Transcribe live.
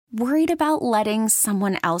Worried about letting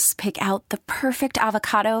someone else pick out the perfect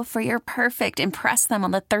avocado for your perfect impress them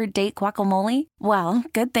on the third date guacamole? Well,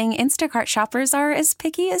 good thing Instacart shoppers are as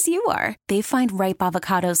picky as you are. They find ripe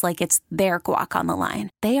avocados like it's their guac on the line.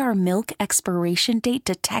 They are milk expiration date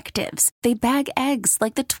detectives. They bag eggs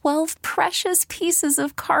like the 12 precious pieces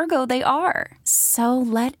of cargo they are. So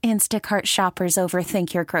let Instacart shoppers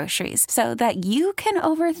overthink your groceries so that you can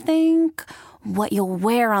overthink what you'll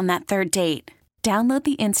wear on that third date. Download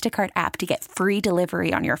the Instacart app to get free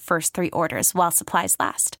delivery on your first 3 orders while supplies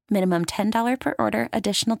last. Minimum $10 per order.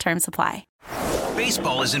 Additional terms apply.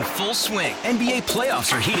 Baseball is in full swing. NBA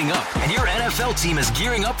playoffs are heating up, and your NFL team is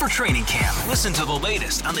gearing up for training camp. Listen to the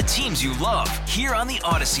latest on the teams you love here on the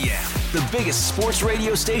Odyssey app. The biggest sports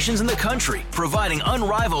radio stations in the country, providing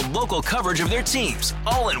unrivaled local coverage of their teams,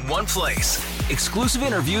 all in one place. Exclusive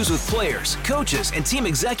interviews with players, coaches, and team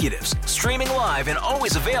executives, streaming live and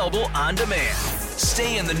always available on demand.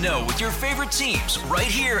 Stay in the know with your favorite teams right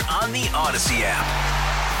here on the Odyssey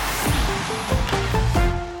app.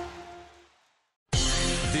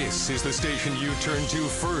 This is the station you turn to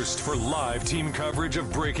first for live team coverage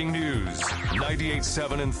of breaking news.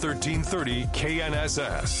 98.7 and 1330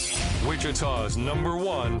 KNSS, Wichita's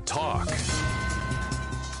 #1 talk.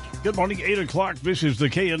 Good morning, 8 o'clock. This is the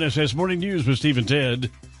KNSS Morning News with Steve and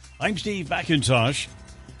Ted. I'm Steve McIntosh.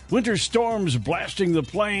 Winter storms blasting the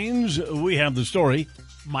plains. We have the story.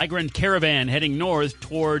 Migrant caravan heading north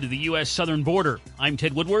toward the U.S. southern border. I'm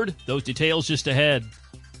Ted Woodward. Those details just ahead.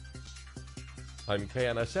 I'm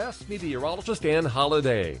KNSS meteorologist Ann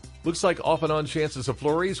Holiday. Looks like off and on chances of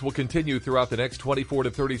flurries will continue throughout the next 24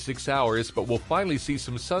 to 36 hours, but we'll finally see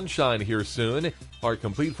some sunshine here soon. Our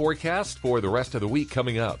complete forecast for the rest of the week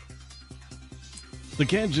coming up. The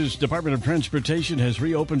Kansas Department of Transportation has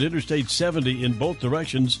reopened Interstate 70 in both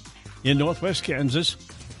directions in northwest Kansas.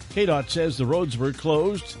 KDOT says the roads were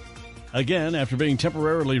closed again after being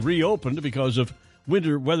temporarily reopened because of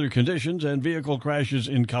winter weather conditions and vehicle crashes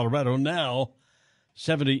in Colorado. Now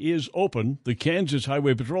 70 is open. The Kansas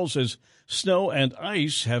Highway Patrol says snow and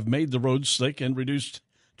ice have made the roads slick and reduced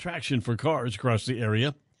traction for cars across the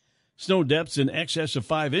area. Snow depths in excess of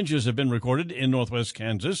 5 inches have been recorded in northwest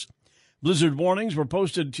Kansas. Blizzard warnings were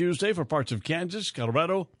posted Tuesday for parts of Kansas,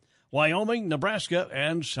 Colorado, Wyoming, Nebraska,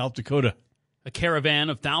 and South Dakota. A caravan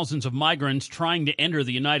of thousands of migrants trying to enter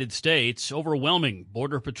the United States. Overwhelming.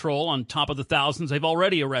 Border Patrol on top of the thousands they've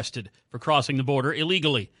already arrested for crossing the border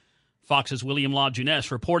illegally. Fox's William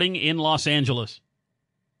LaJuness reporting in Los Angeles.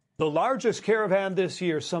 The largest caravan this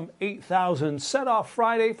year, some 8,000, set off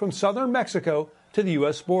Friday from southern Mexico to the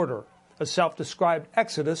U.S. border, a self-described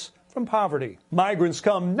exodus from poverty. Migrants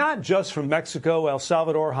come not just from Mexico, El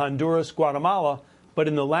Salvador, Honduras, Guatemala, but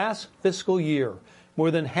in the last fiscal year, more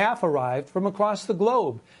than half arrived from across the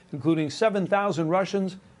globe, including 7,000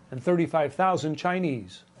 Russians and 35,000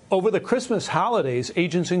 Chinese. Over the Christmas holidays,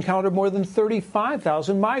 agents encountered more than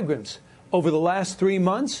 35,000 migrants. Over the last 3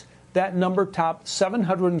 months, that number topped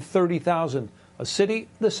 730,000, a city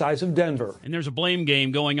the size of Denver. And there's a blame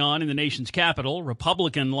game going on in the nation's capital.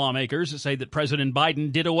 Republican lawmakers say that President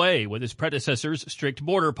Biden did away with his predecessor's strict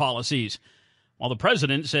border policies, while the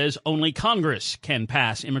president says only Congress can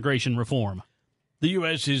pass immigration reform. The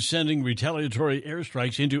U.S. is sending retaliatory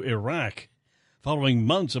airstrikes into Iraq following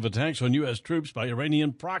months of attacks on U.S. troops by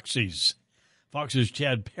Iranian proxies. Fox's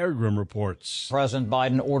Chad Peregrine reports. President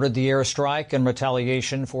Biden ordered the airstrike in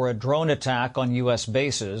retaliation for a drone attack on U.S.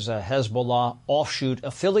 bases. A Hezbollah offshoot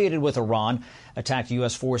affiliated with Iran attacked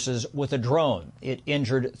U.S. forces with a drone. It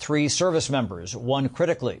injured 3 service members, 1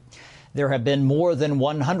 critically. There have been more than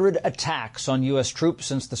 100 attacks on U.S. troops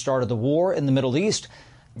since the start of the war in the Middle East.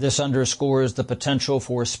 This underscores the potential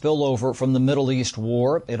for spillover from the Middle East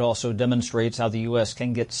war. It also demonstrates how the U.S.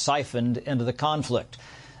 can get siphoned into the conflict.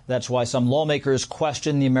 That's why some lawmakers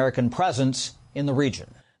question the American presence in the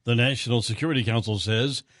region. The National Security Council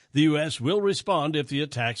says the U.S. will respond if the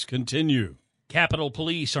attacks continue. Capitol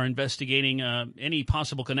Police are investigating any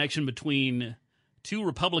possible connection between 2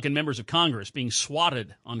 Republican members of Congress being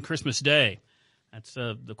swatted on Christmas Day. That's,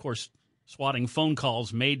 of course, swatting phone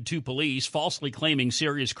calls made to police, falsely claiming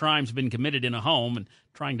serious crimes have been committed in a home and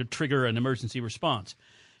trying to trigger an emergency response.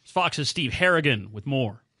 It's Fox's Steve Harrigan with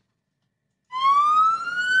more.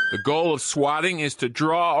 The goal of swatting is to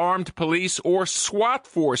draw armed police or SWAT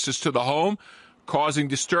forces to the home, causing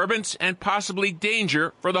disturbance and possibly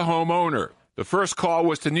danger for the homeowner. The first call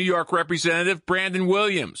was to New York Representative Brandon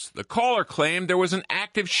Williams. The caller claimed there was an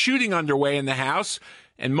active shooting underway in the house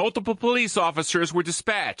and multiple police officers were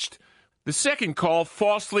dispatched. The second call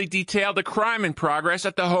falsely detailed a crime in progress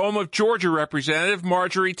at the home of Georgia Representative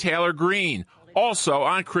Marjorie Taylor Greene, also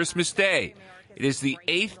on Christmas Day. It is the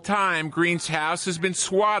 8th time Green's house has been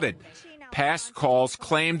swatted. Past calls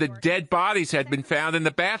claimed that dead bodies had been found in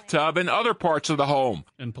the bathtub and other parts of the home.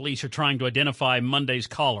 And police are trying to identify Monday's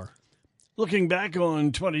caller. Looking back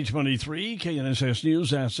on 2023, KNSS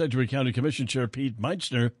News asked Sedgwick County Commission Chair Pete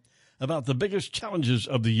Meitzner about the biggest challenges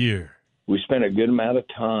of the year. We spent a good amount of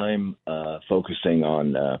time focusing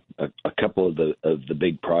on a couple of the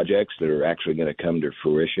big projects that are actually going to come to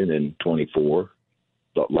fruition in 24,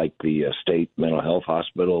 like the state mental health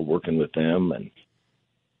hospital, working with them and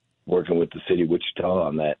working with the city of Wichita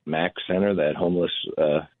on that MAC center, that homeless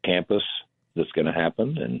campus that's going to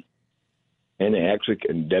happen, and actually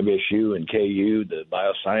WSU and KU, the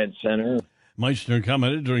Bioscience Center. Meitzner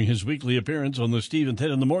commented during his weekly appearance on the Steve and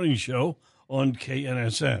Ted in the Morning Show on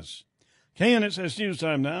KNSS. KNSS News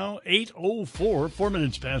Time now, 8:04, 4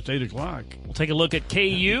 minutes past 8 o'clock. We'll take a look at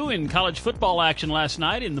KU in college football action last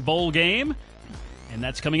night in the bowl game. And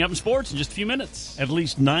that's coming up in sports in just a few minutes. At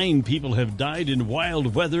least 9 people have died in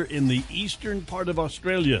wild weather in the eastern part of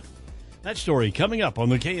Australia. That story coming up on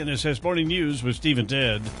the KNSS Morning News with Steve and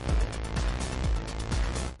Ted.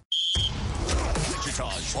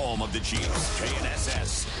 Wichita's home of the Chiefs,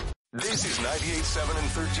 KNSS. This is 98.7 and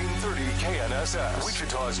 1330 KNSS,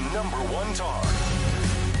 Wichita's #1 talk.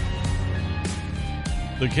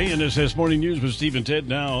 The KNSS Morning News with Steve and Ted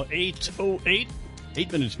now 8:08,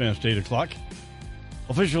 8 minutes past 8 o'clock.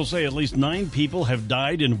 Officials say at least 9 people have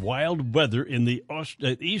died in wild weather in the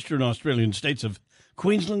eastern Australian states of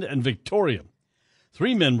Queensland and Victoria.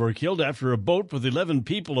 3 men were killed after a boat with 11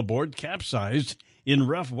 people aboard capsized in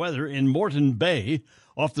rough weather in Moreton Bay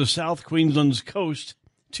off the South Queensland's coast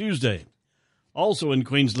Tuesday. Also in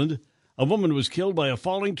Queensland, a woman was killed by a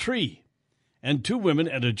falling tree, and 2 women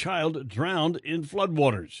and a child drowned in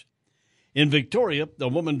floodwaters. In Victoria, a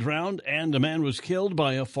woman drowned and a man was killed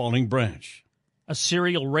by a falling branch. A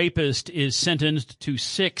serial rapist is sentenced to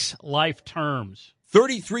 6 life terms.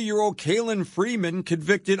 33-year-old Kaylin Freeman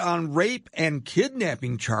convicted on rape and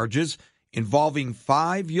kidnapping charges involving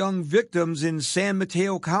 5 young victims in San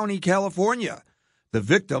Mateo County, California. The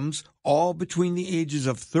victims, all between the ages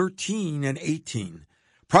of 13 and 18.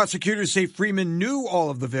 Prosecutors say Freeman knew all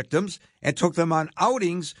of the victims and took them on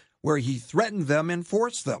outings where he threatened them and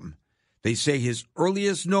forced them. They say his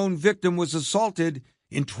earliest known victim was assaulted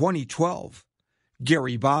in 2012.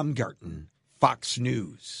 Gary Baumgarten, Fox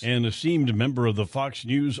News. An esteemed member of the Fox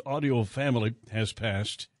News audio family has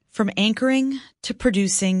passed. From anchoring to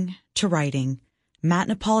producing to writing, Matt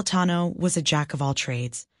Napolitano was a jack of all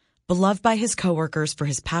trades, beloved by his coworkers for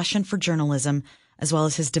his passion for journalism as well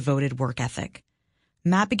as his devoted work ethic.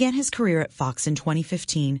 Matt began his career at Fox in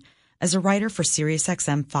 2015 as a writer for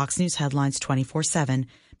SiriusXM Fox News Headlines 24/7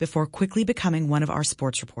 before quickly becoming one of our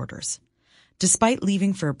sports reporters. Despite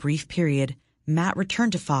leaving for a brief period, Matt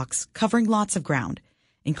returned to Fox covering lots of ground,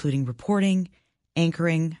 including reporting,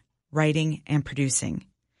 anchoring, writing, and producing.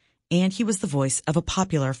 And he was the voice of a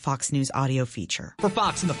popular Fox News audio feature. For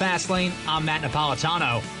Fox in the Fast Lane, I'm Matt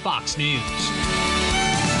Napolitano, Fox News.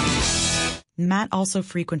 Matt also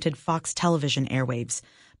frequented Fox television airwaves,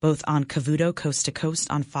 both on Cavuto Coast to Coast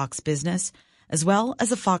on Fox Business, as well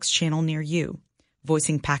as a Fox channel near you,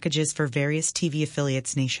 voicing packages for various TV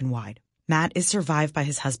affiliates nationwide. Matt is survived by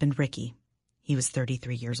his husband, Ricky. He was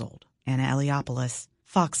 33 years old. Anna Eliopoulos,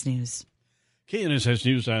 Fox News. KNSS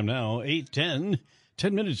News Time now, 8:10,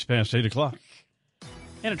 10 minutes past 8 o'clock.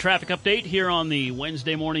 And a traffic update here on the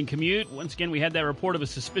Wednesday morning commute. Once again, we had that report of a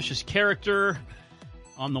suspicious character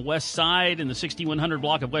on the west side in the 6100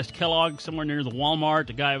 block of West Kellogg, somewhere near the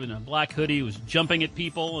Walmart. A guy in a black hoodie was jumping at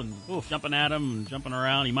people and jumping at them and jumping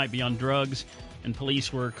around. He might be on drugs, and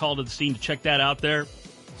police were called to the scene to check that out there.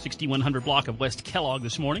 6100 block of West Kellogg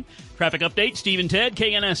this morning. Traffic update, Steve and Ted,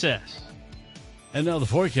 KNSS. And now the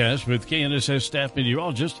forecast with KNSS staff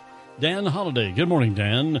meteorologist Dan Holliday. Good morning,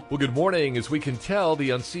 Dan. Well, good morning. As we can tell, the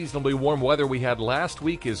unseasonably warm weather we had last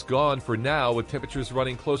week is gone for now, with temperatures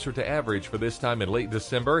running closer to average for this time in late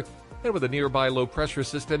December. And with a nearby low-pressure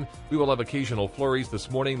system, we will have occasional flurries this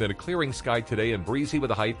morning, then a clearing sky today and breezy with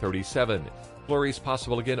a high 37. Flurries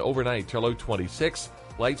possible again overnight to low 26.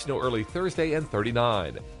 Light snow early Thursday and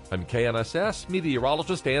 39. I'm KNSS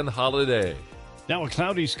meteorologist Dan Holliday. Now a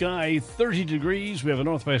cloudy sky, 30 degrees. We have a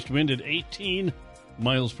northwest wind at 18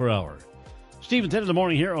 miles per hour. Steve and Ted in the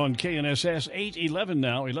morning here on KNSS, 8:11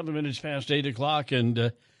 now, 11 minutes past 8 o'clock.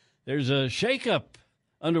 And there's a shakeup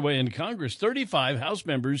underway in Congress. 35 House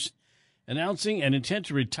members announcing an intent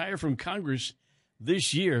to retire from Congress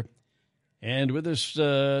this year. And with us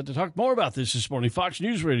to talk more about this morning, Fox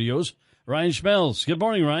News Radio's Ryan Schmelz. Good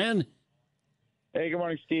morning, Ryan. Hey, good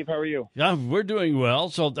morning, Steve. How are you? Yeah, we're doing well.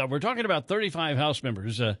 So we're talking about 35 House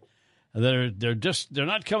members They're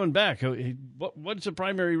not coming back. What's the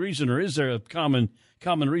primary reason, or is there a common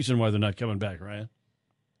reason why they're not coming back, Ryan?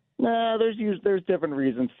 No, there's different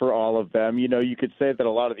reasons for all of them. You know, you could say that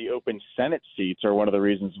a lot of the open Senate seats are one of the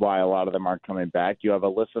reasons why a lot of them aren't coming back. You have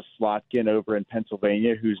Alyssa Slotkin over in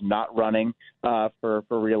Pennsylvania who's not running for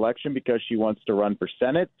re-election because she wants to run for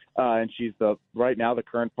Senate, and she's right now the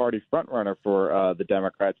current party frontrunner for the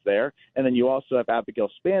Democrats there. And then you also have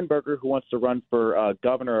Abigail Spanberger who wants to run for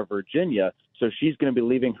governor of Virginia, so she's going to be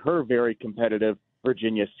leaving her very competitive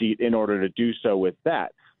Virginia seat in order to do so with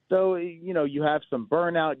that. So, you know, you have some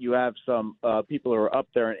burnout, you have some people who are up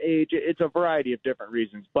there in age. It's a variety of different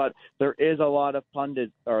reasons, but there are a lot of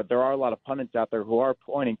pundits out there who are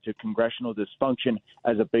pointing to congressional dysfunction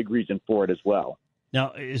as a big reason for it as well.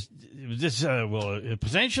 Now, is this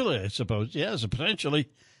potentially, I suppose, yes, potentially,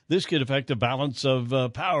 this could affect the balance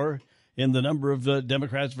of power in the number of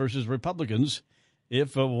Democrats versus Republicans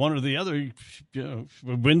if one or the other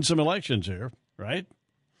wins some elections here, right?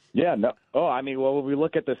 Yeah, no. Oh, I mean, well, when we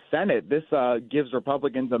look at the Senate, this gives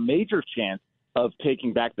Republicans a major chance of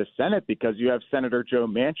taking back the Senate because you have Senator Joe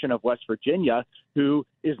Manchin of West Virginia who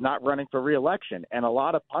is not running for re-election. And a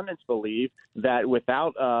lot of pundits believe that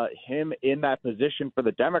without him in that position for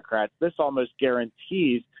the Democrats, this almost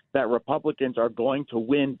guarantees that Republicans are going to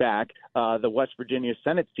win back the West Virginia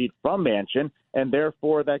Senate seat from Manchin, and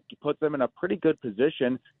therefore that puts them in a pretty good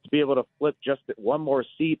position to be able to flip just one more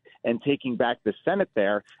seat and taking back the Senate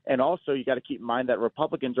there. And also you got to keep in mind that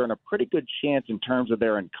Republicans are in a pretty good chance in terms of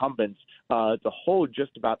their incumbents to hold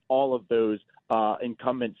just about all of those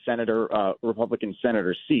incumbent Republican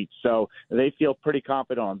senator seats. So they feel pretty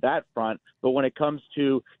confident on that front. But when it comes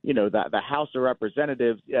to, you know, the House of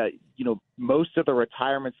Representatives, you know, most of the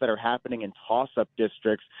retirements that are happening in toss-up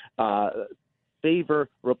districts favor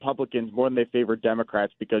Republicans more than they favor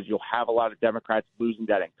Democrats because you'll have a lot of Democrats losing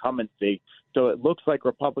that incumbency. So it looks like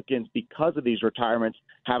Republicans, because of these retirements,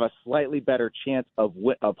 have a slightly better chance of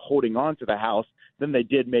holding on to the House than they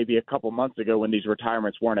did maybe a couple months ago when these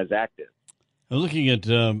retirements weren't as active. Looking at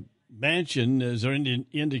Manchin, is there any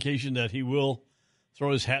indication that he will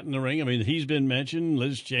throw his hat in the ring? I mean, he's been mentioned,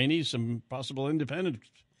 Liz Cheney, some possible independents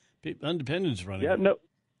running. Yeah, no.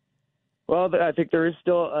 Well, I think there is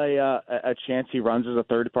still a chance he runs as a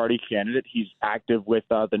third-party candidate. He's active with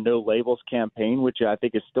the No Labels campaign, which I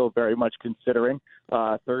think is still very much considering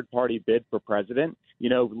a third-party bid for president. You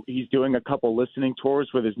know, he's doing a couple listening tours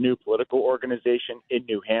with his new political organization in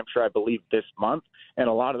New Hampshire, I believe, this month. And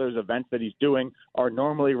a lot of those events that he's doing are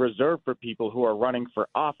normally reserved for people who are running for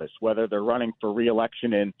office, whether they're running for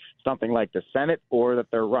re-election in something like the Senate or that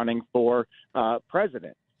they're running for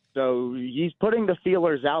president. So he's putting the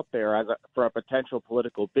feelers out there for a potential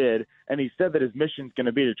political bid, and he said that his mission is going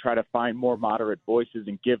to be to try to find more moderate voices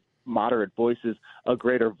and give moderate voices a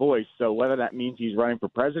greater voice. So whether that means he's running for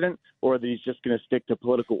president or that he's just going to stick to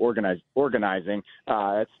political organizing,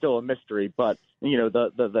 it's still a mystery. But, you know,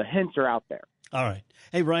 the hints are out there. All right.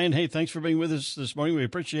 Hey, Ryan, thanks for being with us this morning. We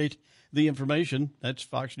appreciate the information. That's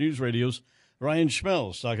Fox News Radio's Ryan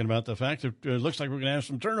Schmelz talking about the fact that it looks like we're going to have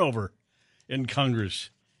some turnover in Congress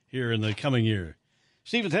here in the coming year.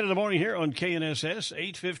 Steve at 10 in the morning here on KNSS,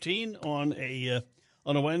 8:15 on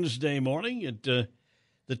a Wednesday morning at the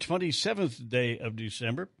 27th day of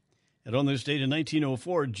December. And on this date in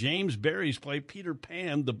 1904, James Barrie's play Peter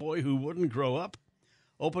Pan, the Boy Who Wouldn't Grow Up,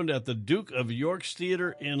 opened at the Duke of York's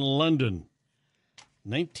Theatre in London.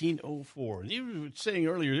 1904. And you were saying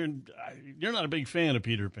earlier, you're not a big fan of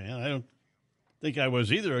Peter Pan. I don't think I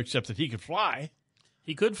was either, except that he could fly.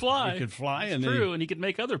 He could fly. It's and true, and he could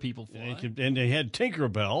make other people fly. And they had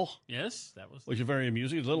Tinkerbell. Yes, that was. Which is very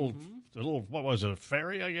amusing. A little, what was it, a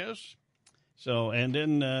fairy, I guess? So, and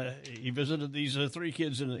then he visited these three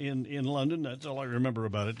kids in London. That's all I remember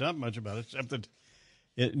about it. Not much about it, except that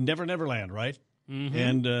Neverland, right? Mm-hmm.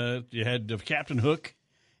 And you had Captain Hook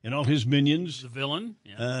and all his minions. The villain.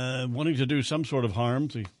 Yeah. Wanting to do some sort of harm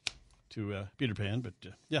to Peter Pan. But,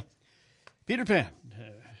 yeah, Peter Pan.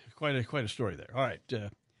 Quite a story there. All right.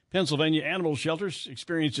 Pennsylvania animal shelters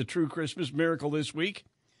experienced a true Christmas miracle this week.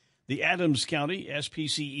 The Adams County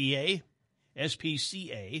SPCA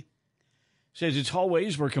says its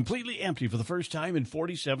hallways were completely empty for the first time in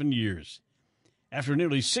 47 years. After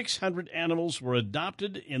nearly 600 animals were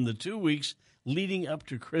adopted in the 2 weeks leading up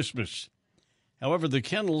to Christmas. However, the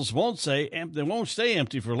kennels won't stay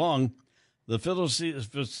empty for long. The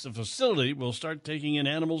facility will start taking in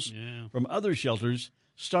animals from other shelters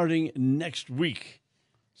starting next week.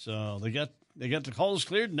 So they got the calls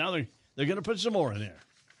cleared. Now they're going to put some more in there.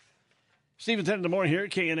 Stephen 10 in the morning here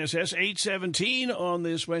at KNSS 817 on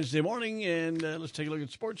this Wednesday morning. And let's take a look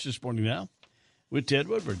at sports this morning now. with Ted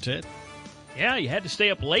Woodward. Ted? Yeah, you had to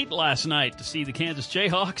stay up late last night to see the Kansas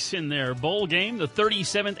Jayhawks in their bowl game, the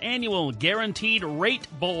 37th annual Guaranteed Rate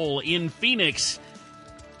Bowl in Phoenix.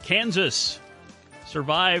 Kansas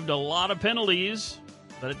survived a lot of penalties,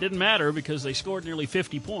 but it didn't matter because they scored nearly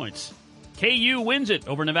 50 points. KU wins it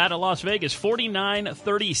over Nevada, Las Vegas,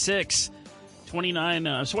 49-36.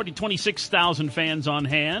 26,000 fans on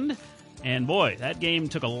hand. And boy, that game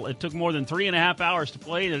took more than 3.5 hours to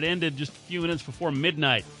play, and it ended just a few minutes before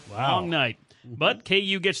midnight. Wow. Long night. But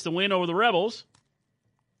KU gets the win over the Rebels.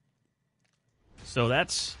 So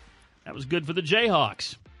that was good for the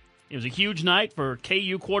Jayhawks. It was a huge night for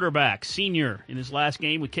KU quarterback, senior in his last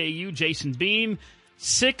game with KU, Jason Bean.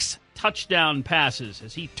 6 touchdown passes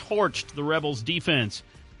as he torched the Rebels' defense.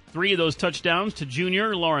 3 of those touchdowns to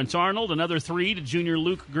junior Lawrence Arnold, another 3 to junior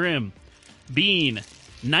Luke Grimm. Bean,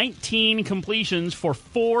 19 completions for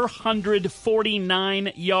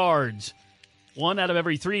 449 yards. 1 out of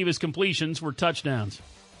every 3 of his completions were touchdowns.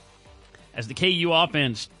 As the KU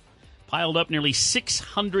offense piled up nearly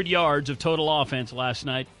 600 yards of total offense last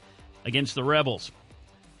night against the Rebels.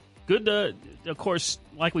 Good, of course,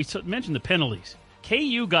 like we mentioned, the penalties.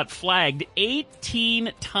 KU got flagged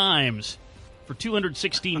 18 times for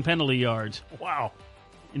 216 penalty yards. Wow.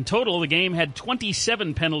 In total, the game had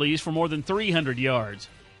 27 penalties for more than 300 yards.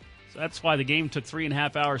 So that's why the game took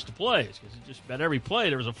 3.5 hours to play, because just about every play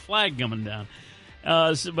there was a flag coming down.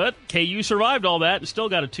 But KU survived all that and still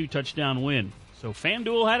got a 2-touchdown win. So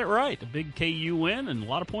FanDuel had it right. A big KU win and a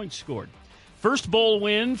lot of points scored. First bowl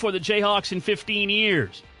win for the Jayhawks in 15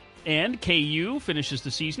 years. And KU finishes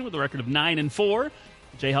the season with a record of 9-4.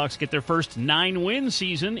 The Jayhawks get their first 9-win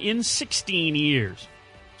season in 16 years.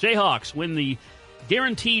 Jayhawks win the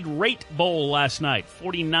Guaranteed Rate Bowl last night,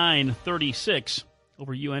 49-36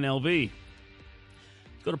 over UNLV.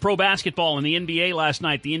 Go to pro basketball in the NBA last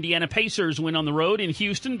night. The Indiana Pacers win on the road in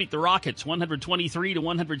Houston, beat the Rockets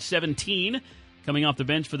 123-117. Coming off the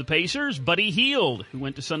bench for the Pacers, Buddy Hield, who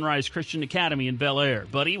went to Sunrise Christian Academy in Bel Air.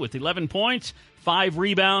 Buddy with 11 points, 5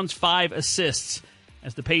 rebounds, 5 assists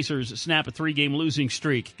as the Pacers snap a 3-game losing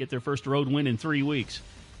streak, get their first road win in 3 weeks.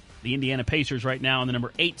 The Indiana Pacers right now in the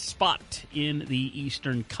number 8 spot in the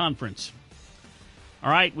Eastern Conference. All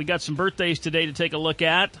right, we got some birthdays today to take a look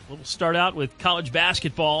at. We'll start out with college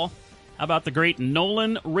basketball. How about the great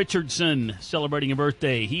Nolan Richardson celebrating a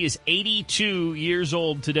birthday? He is 82 years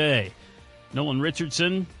old today. Nolan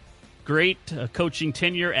Richardson, great coaching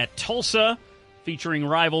tenure at Tulsa, featuring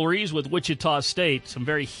rivalries with Wichita State. Some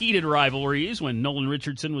very heated rivalries when Nolan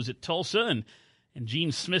Richardson was at Tulsa and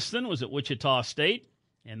Gene Smithson was at Wichita State.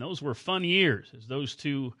 And those were fun years as those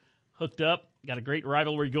two hooked up, got a great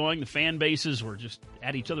rivalry going. The fan bases were just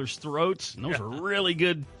at each other's throats. And those were really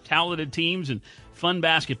good, talented teams and fun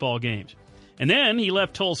basketball games. And then he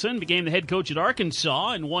left Tulsa and became the head coach at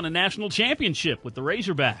Arkansas and won a national championship with the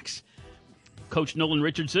Razorbacks. Coach Nolan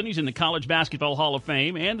Richardson, he's in the College Basketball Hall of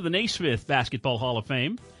Fame and the Naismith Basketball Hall of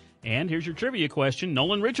Fame. And here's your trivia question.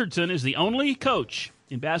 Nolan Richardson is the only coach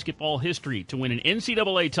in basketball history to win an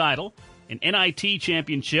NCAA title, an NIT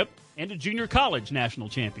championship, and a junior college national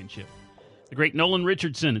championship. The great Nolan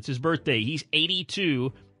Richardson, it's his birthday. He's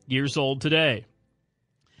 82 years old today.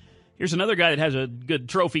 Here's another guy that has a good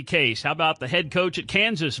trophy case. How about the head coach at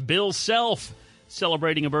Kansas, Bill Self,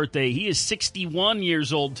 celebrating a birthday. He is 61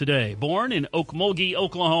 years old today. Born in Okmulgee,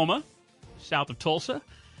 Oklahoma, south of Tulsa.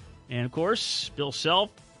 And, of course, Bill Self,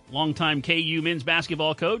 longtime KU men's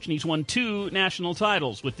basketball coach, and he's won 2 national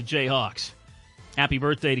titles with the Jayhawks. Happy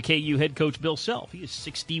birthday to KU head coach Bill Self. He is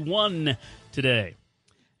 61 today.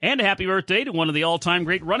 And a happy birthday to one of the all-time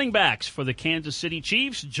great running backs for the Kansas City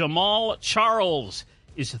Chiefs, Jamal Charles,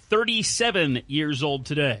 is 37 years old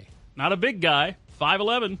today. Not a big guy,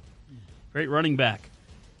 5'11". Great running back.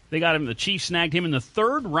 They got him. The Chiefs snagged him in the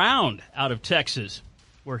 3rd round out of Texas,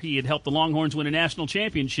 where he had helped the Longhorns win a national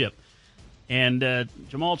championship. And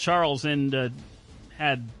Jamal Charles then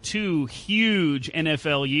had 2 huge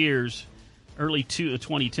NFL years, early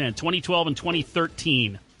 2010, 2012 and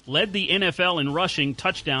 2013. Led the NFL in rushing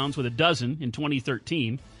touchdowns with 12 in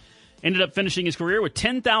 2013. Ended up finishing his career with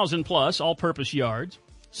 10,000-plus all-purpose yards,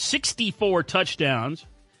 64 touchdowns.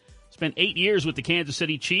 Spent 8 years with the Kansas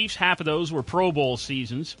City Chiefs. Half of those were Pro Bowl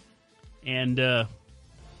seasons. And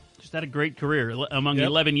just had a great career among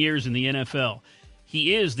 11 years in the NFL.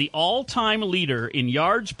 He is the all-time leader in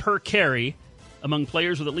yards per carry among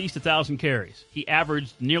players with at least 1,000 carries. He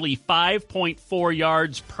averaged nearly 5.4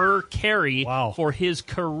 yards per carry for his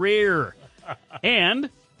career. And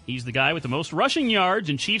he's the guy with the most rushing yards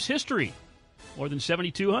in Chiefs history, more than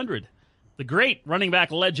 7,200. The great running back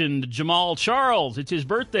legend, Jamal Charles. It's his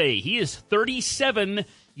birthday. He is 37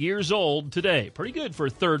 years old today. Pretty good for a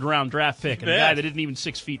third-round draft pick and a guy that isn't even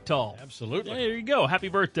 6 feet tall. Absolutely. There you go. Happy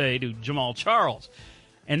birthday to Jamal Charles.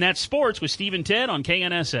 And that's sports with Steve and Ted on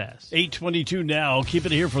KNSS. 8:22 now. Keep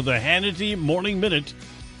it here for the Hannity Morning Minute.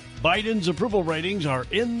 Biden's approval ratings are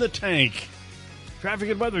in the tank. Traffic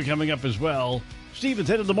and weather coming up as well. Steve and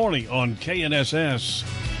Ted in the morning on KNSS.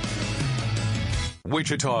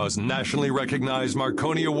 Wichita's nationally recognized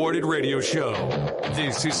Marconi awarded radio show.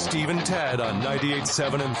 This is Steve and Ted on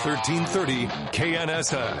 98.7 and 1330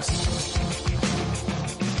 KNSS.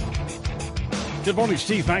 Good morning,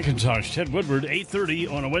 Steve McIntosh, Ted Woodward, 8:30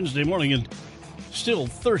 on a Wednesday morning, and still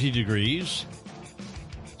 30 degrees.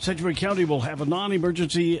 Sedgwick County will have a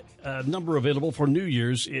non-emergency number available for New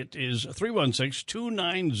Year's. It is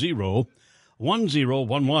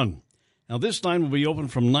 316-290-1011. Now, this line will be open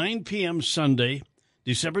from 9 p.m. Sunday,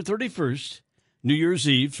 December 31st, New Year's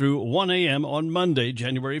Eve, through 1 a.m. on Monday,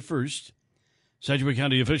 January 1st. Sedgwick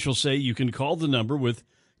County officials say you can call the number with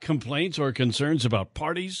complaints or concerns about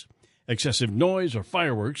parties, excessive noise, or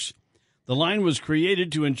fireworks. The line was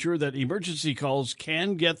created to ensure that emergency calls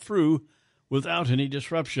can get through without any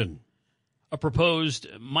disruption. A proposed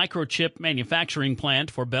microchip manufacturing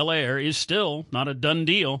plant for Bel Air is still not a done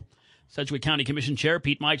deal. Sedgwick County Commission Chair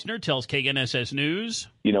Pete Meitzner tells KNSS News.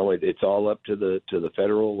 You know, it's all up to the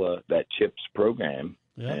federal that CHIPS program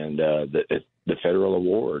and the federal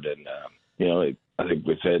award. And I think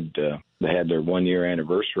we said they had their 1-year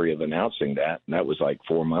anniversary of announcing that, and that was like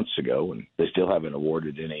 4 months ago, and they still haven't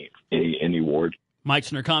awarded any award.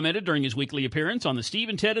 Meitzner commented during his weekly appearance on the Steve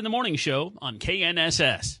and Ted in the Morning Show on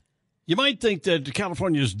KNSS. You might think that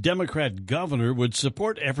California's Democrat governor would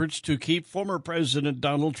support efforts to keep former President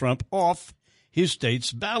Donald Trump off his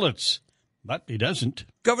state's ballots, but he doesn't.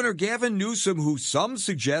 Governor Gavin Newsom, who some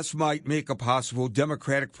suggest might make a possible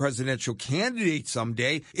Democratic presidential candidate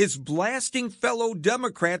someday, is blasting fellow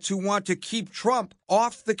Democrats who want to keep Trump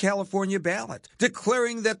off the California ballot,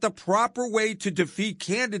 declaring that the proper way to defeat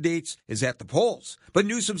candidates is at the polls. But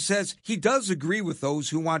Newsom says he does agree with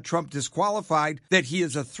those who want Trump disqualified, that he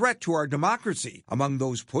is a threat to our democracy. Among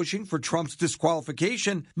those pushing for Trump's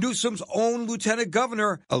disqualification, Newsom's own Lieutenant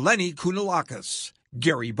Governor, Eleni Kounalakis.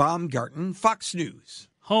 Gary Baumgarten, Fox News.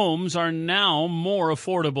 Homes are now more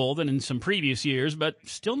affordable than in some previous years, but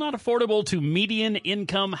still not affordable to median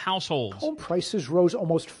income households. Home prices rose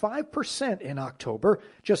almost 5% in October.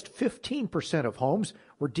 Just 15% of homes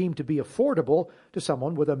were deemed to be affordable to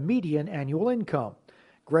someone with a median annual income.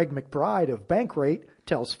 Greg McBride of Bankrate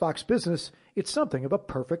tells Fox Business it's something of a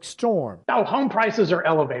perfect storm. Now, home prices are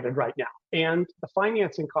elevated right now, and the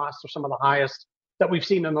financing costs are some of the highest that we've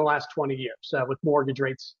seen in the last 20 years, with mortgage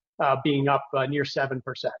rates being up near 7%.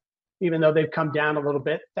 Even though they've come down a little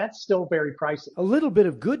bit, that's still very pricey. A little bit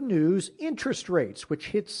of good news, interest rates, which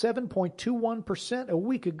hit 7.21% a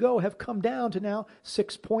week ago, have come down to now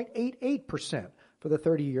 6.88% for the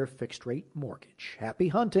 30-year fixed-rate mortgage. Happy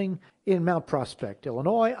hunting. In Mount Prospect,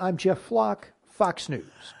 Illinois, I'm Jeff Flock, Fox News.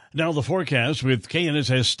 Now the forecast with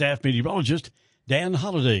KNSS staff meteorologist Dan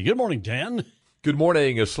Holliday. Good morning, Dan. Good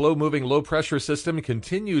morning. A slow-moving low-pressure system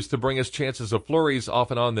continues to bring us chances of flurries off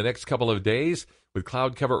and on the next couple of days, with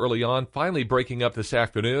cloud cover early on, finally breaking up this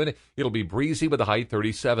afternoon. It'll be breezy with a high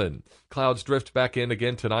 37. Clouds drift back in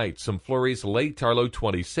again tonight. Some flurries late, our low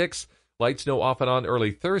 26. Light snow off and on early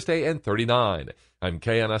Thursday and 39. I'm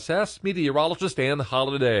KNSS meteorologist Dan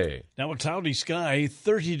Holliday. Now a cloudy sky,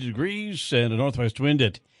 30 degrees, and a northwest wind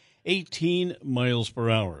at 18 miles per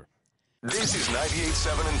hour. This is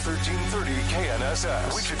 98.7 and 1330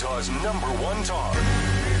 KNSS, Wichita's #1 talk.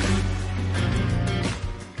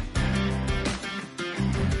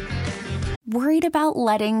 Worried about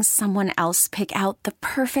letting someone else pick out the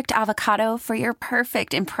perfect avocado for your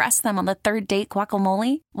perfect impress them on the third date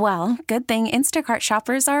guacamole? Well, good thing Instacart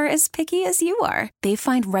shoppers are as picky as you are. They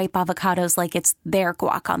find ripe avocados like it's their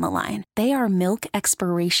guac on the line. They are milk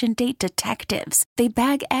expiration date detectives. They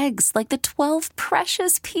bag eggs like the 12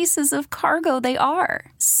 precious pieces of cargo they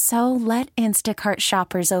are. So let Instacart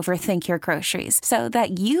shoppers overthink your groceries so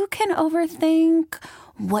that you can overthink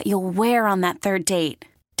what you'll wear on that third date.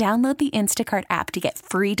 Download the Instacart app to get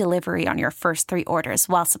free delivery on your first 3 orders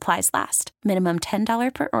while supplies last. Minimum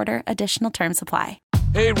 $10 per order. Additional terms apply.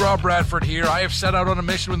 Hey, Rob Bradford here. I have set out on a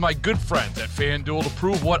mission with my good friends at FanDuel to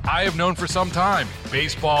prove what I have known for some time.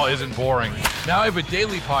 Baseball isn't boring. Now I have a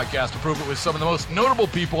daily podcast to prove it with some of the most notable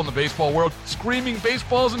people in the baseball world, screaming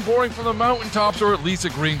baseball isn't boring from the mountaintops, or at least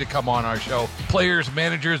agreeing to come on our show. Players,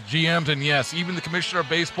 managers, GMs, and yes, even the commissioner of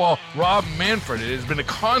baseball, Rob Manfred. It has been a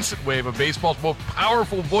constant wave of baseball's most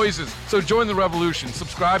powerful voices. So join the revolution.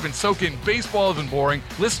 Subscribe and soak in Baseball Isn't Boring.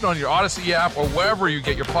 Listen on your Odyssey app or wherever you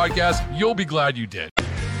get your podcasts. You'll be glad you did.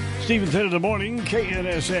 Stephen 10 in the morning,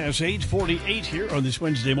 KNSS 848 here on this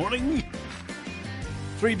Wednesday morning.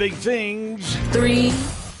 Three big things.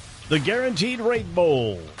 The Guaranteed Rate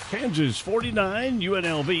Bowl. Kansas 49,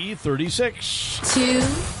 UNLV 36.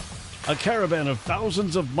 A caravan of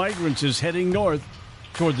thousands of migrants is heading north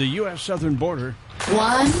toward the U.S. southern border.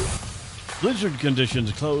 Blizzard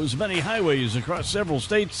conditions close many highways across several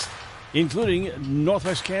states, including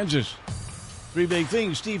northwest Kansas. Three big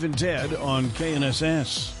things, Steve and Ted on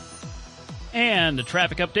KNSS. And a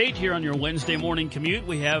traffic update here on your Wednesday morning commute.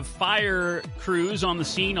 We have fire crews on the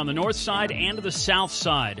scene on the north side and the south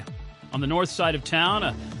side. On the north side of town,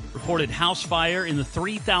 a reported house fire in the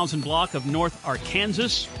 3000 block of North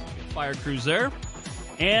Arkansas. Fire crews there.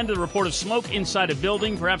 And a report of smoke inside a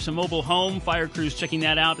building, perhaps a mobile home. Fire crews checking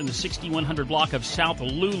that out in the 6100 block of South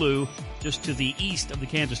Lulu, just to the east of the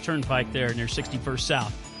Kansas Turnpike there near 61st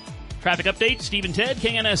South. Traffic update, Steve and Ted,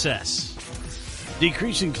 KNSS.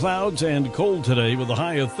 Decreasing clouds and cold today with a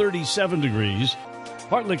high of 37 degrees.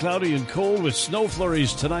 Partly cloudy and cold with snow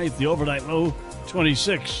flurries tonight, the overnight low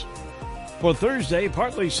 26. For Thursday,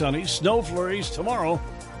 partly sunny, snow flurries tomorrow,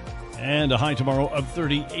 and a high tomorrow of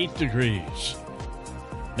 38 degrees.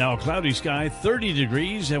 Now a cloudy sky, 30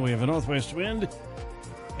 degrees, and we have a northwest wind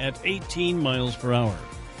at 18 miles per hour.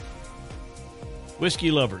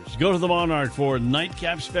 Whiskey lovers, go to the Monarch for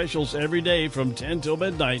nightcap specials every day from 10 till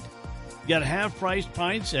midnight. Get half-price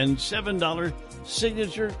pints and $7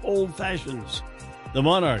 signature old fashions. The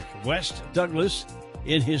Monarch, West Douglas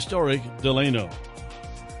in historic Delano.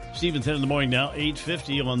 Stephen 10 in the morning now,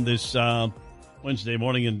 8:50 on this Wednesday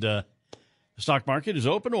morning, and the stock market is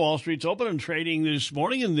open. Wall Street's open and trading this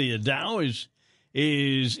morning, and the Dow is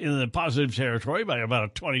in the positive territory by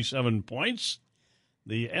about 27 points.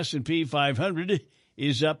 The S&P 500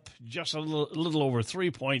 is up just a little over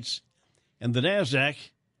 3 points, and the NASDAQ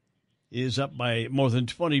is up by more than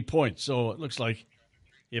 20 points. So it looks like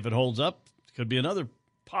if it holds up, it could be another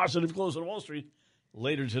positive close on Wall Street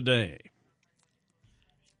later today.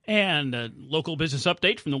 And a local business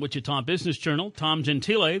update from the Wichita Business Journal. Tom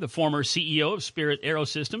Gentile, the former CEO of Spirit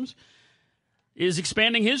Aerosystems, is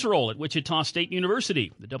expanding his role at Wichita State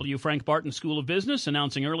University. The W. Frank Barton School of Business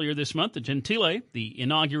announcing earlier this month that Gentile, the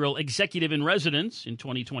inaugural executive in residence in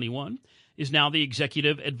 2021, is now the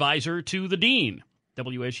executive advisor to the dean.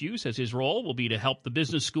 WSU says his role will be to help the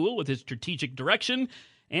business school with its strategic direction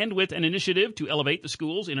and with an initiative to elevate the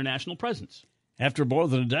school's international presence. After more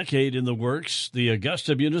than a decade in the works, the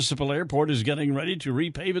Augusta Municipal Airport is getting ready to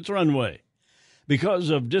repave its runway. Because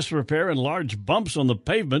of disrepair and large bumps on the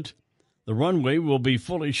pavement, the runway will be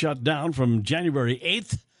fully shut down from January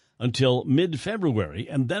 8th until mid-February,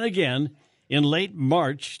 and then again in late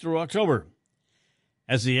March through October.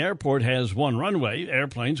 As the airport has one runway,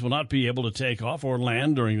 airplanes will not be able to take off or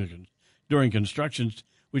land during construction,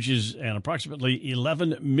 which is an approximately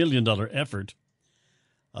 $11 million effort.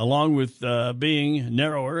 Along with being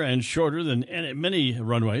narrower and shorter than many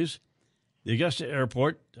runways, the Augusta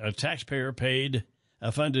Airport, a taxpayer-paid,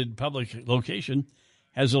 funded public location,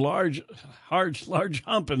 has a large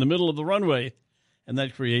hump in the middle of the runway, and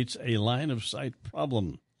that creates a line-of-sight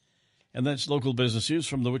problem. And that's local business news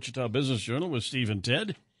from the Wichita Business Journal with Steve and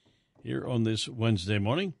Ted here on this Wednesday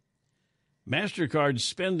morning. MasterCard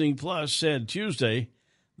Spending Plus said Tuesday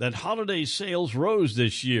that holiday sales rose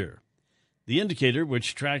this year. The indicator,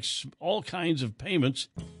 which tracks all kinds of payments,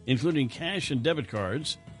 including cash and debit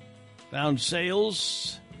cards, found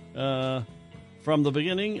sales from the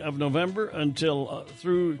beginning of November until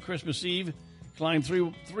through Christmas Eve climbed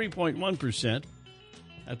 3.1%.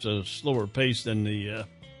 That's a slower pace than the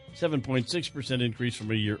 7.6% increase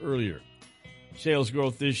from a year earlier. Sales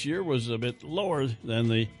growth this year was a bit lower than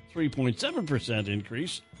the 3.7%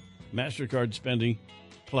 increase MasterCard Spending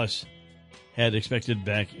Plus had expected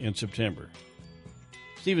back in September.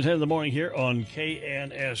 Stephen 10 in the morning here on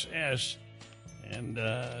KNSS. And,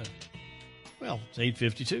 it's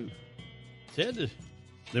 8:52. Ted,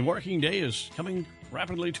 the working day is coming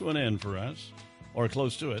rapidly to an end for us, or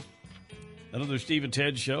close to it. Another Steve and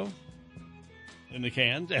Ted show in the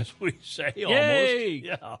can, as we say, Yay!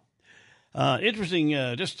 almost. Yeah. Interesting,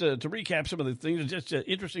 just to recap some of the things, just an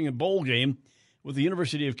interesting bowl game with the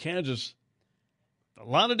University of Kansas. A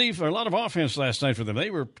lot of offense last night for them. They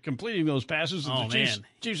were completing those passes that the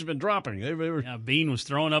Chiefs have been dropping. They were. Yeah, Bean was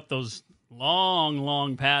throwing up those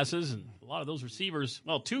long passes, and a lot of those receivers.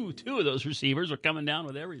 Well, two of those receivers are coming down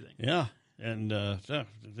with everything. Yeah, and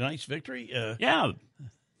nice victory.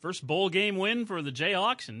 First bowl game win for the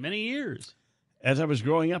Jayhawks in many years. As I was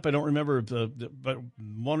growing up, I don't remember but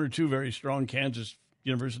one or two very strong Kansas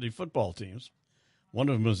University football teams. One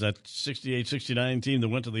of them was that 68-69 team that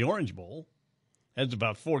went to the Orange Bowl. Had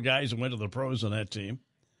about 4 guys that went to the pros on that team.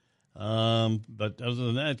 But other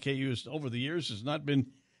than that, KU over the years has not been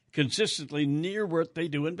consistently near what they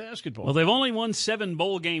do in basketball. Well, they've only won 7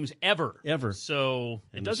 bowl games ever. And So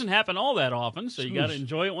it doesn't happen all that often, so you got to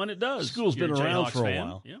enjoy it when it does. School's been around for a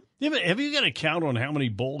while. Yeah. Have you got a count on how many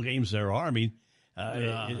bowl games there are? I mean,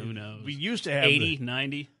 who knows? We used to have 80,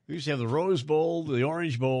 90. We used to have the Rose Bowl, the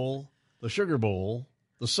Orange Bowl, the Sugar Bowl,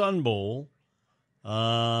 the Sun Bowl.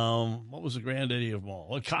 What was the granddaddy of them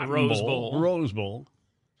all? The Cotton Bowl. Rose Bowl.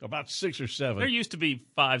 About 6 or 7. There used to be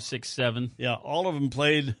 5, 6, 7. Yeah, all of them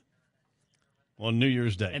played on New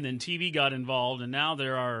Year's Day. And then TV got involved, and now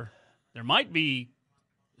there might be,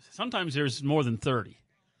 sometimes there's more than 30.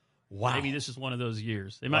 Wow. Maybe this is one of those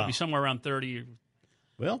years. They might be somewhere around 30,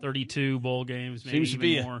 32 bowl games, maybe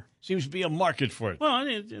even more. Seems to be a market for it. Well,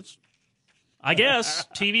 I guess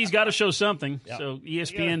TV's got to show something. Yeah. So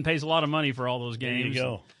ESPN pays a lot of money for all those games. There you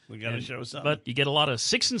go. We got to show something. But you get a lot of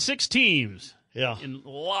 6-6 teams. Yeah. In a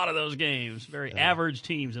lot of those games. Very average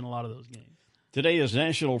teams in a lot of those games. Today is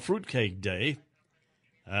National Fruitcake Day.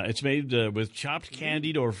 It's made with chopped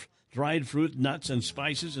candied or dried fruit, nuts, and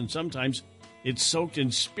spices, and sometimes it's soaked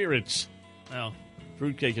in spirits. Well,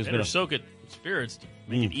 fruitcake has been soak it in spirits to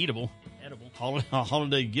make it edible. A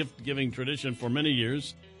holiday gift-giving tradition for many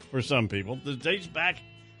years for some people.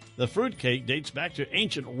 The fruitcake dates back to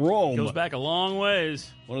ancient Rome. Goes back a long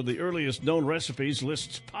ways. One of the earliest known recipes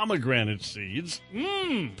lists pomegranate seeds,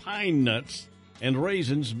 pine nuts, and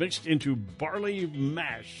raisins mixed into barley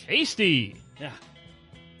mash. Tasty. Yeah.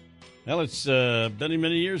 Well, it's been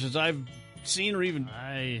many years since I've seen or even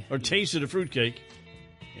tasted a fruitcake.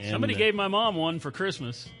 Somebody gave my mom one for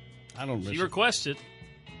Christmas. I don't miss She requested.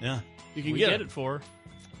 Yeah. You can we get it for her.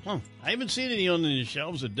 Huh. I haven't seen any on the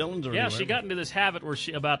shelves at Dillon's or Yeah, anywhere. she got into this habit where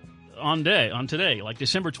on today, like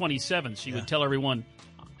December 27th, she would tell everyone,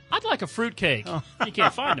 I'd like a fruitcake. Oh. You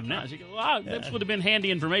can't find them now. She goes, that would have been handy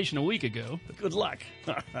information a week ago. Good luck.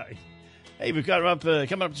 All right. Hey, we've got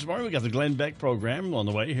coming up this morning, we got the Glenn Beck program on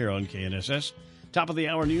the way here on KNSS. Top of the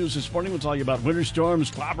hour news this morning, we'll tell you about winter storms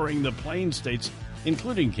clobbering the plain states,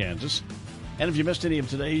 including Kansas. And if you missed any of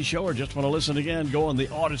today's show or just want to listen again, go on the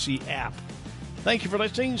Odyssey app. Thank you for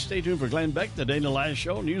listening. Stay tuned for Glenn Beck, the Dana Last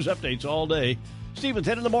Show. News updates all day. Steve,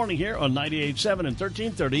 10 in the morning here on 98.7 and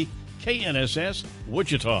 1330 KNSS,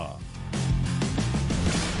 Wichita.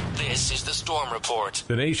 This is the Storm Report.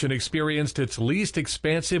 The nation experienced its least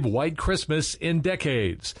expansive white Christmas in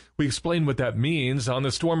decades. We explain what that means on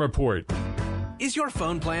the Storm Report. Is your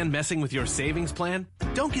phone plan messing with your savings plan?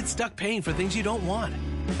 Don't get stuck paying for things you don't want.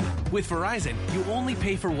 With Verizon, you only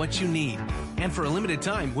pay for what you need. And for a limited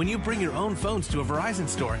time, when you bring your own phones to a Verizon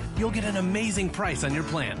store, you'll get an amazing price on your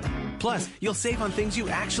plan. Plus, you'll save on things you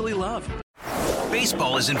actually love.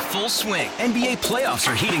 Baseball is in full swing. NBA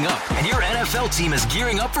playoffs are heating up, and your NFL team is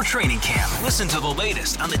gearing up for training camp. Listen to the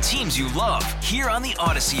latest on the teams you love here on the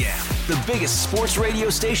Odyssey app. The biggest sports radio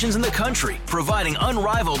stations in the country, providing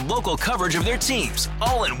unrivaled local coverage of their teams,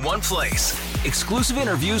 all in one place. Exclusive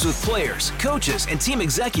interviews with players, coaches, and team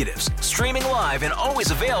executives, streaming live and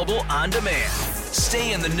always available on demand.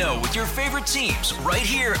 Stay in the know with your favorite teams right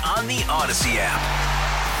here on the Odyssey app.